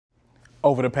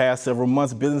Over the past several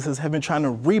months, businesses have been trying to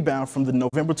rebound from the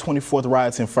November 24th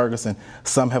riots in Ferguson.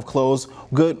 Some have closed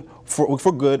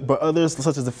for good, but others,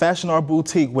 such as the Fashion Art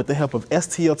Boutique, with the help of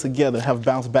STL Together, have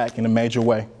bounced back in a major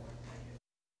way.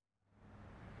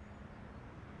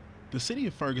 The city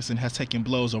of Ferguson has taken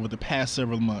blows over the past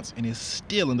several months and is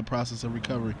still in the process of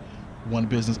recovery. One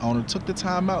business owner took the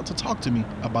time out to talk to me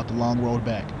about the long road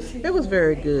back. It was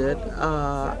very good.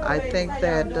 I think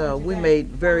that we made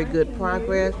very good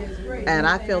progress, and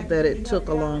I felt that it took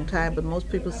a long time, but most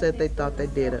people said they thought they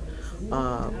did it.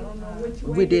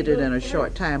 We did it in a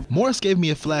short time. Morris gave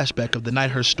me a flashback of the night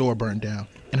her store burned down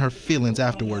and her feelings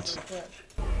afterwards.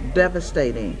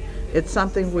 Devastating. It's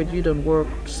something where you done work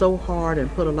so hard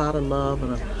and put a lot of love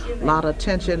and a lot of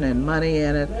attention and money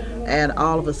in it, and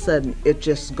all of a sudden it's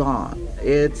just gone.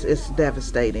 It's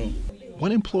devastating.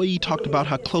 One employee talked about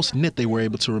how close-knit they were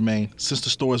able to remain since the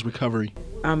store's recovery.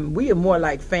 We are more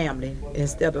like family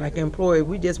instead of like employees.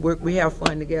 We just work, we have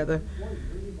fun together.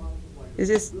 It's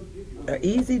just an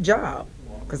easy job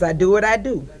because I do what I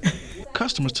do.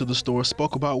 Customers to the store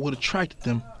spoke about what attracted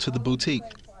them to the boutique.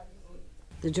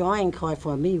 The drawing card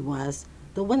for me was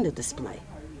the window display.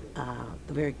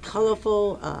 The very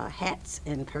colorful hats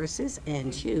and purses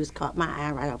and shoes caught my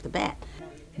eye right off the bat.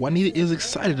 Juanita is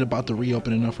excited about the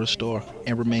reopening of her store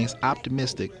and remains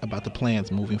optimistic about the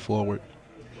plans moving forward.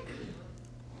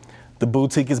 The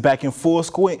boutique is back in full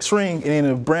swing and in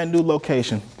a brand new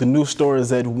location. The new store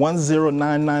is at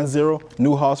 10990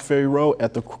 New Halls Ferry Road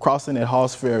at the crossing at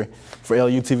Halls Ferry. For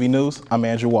LUTV News, I'm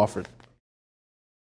Andrew Wofford.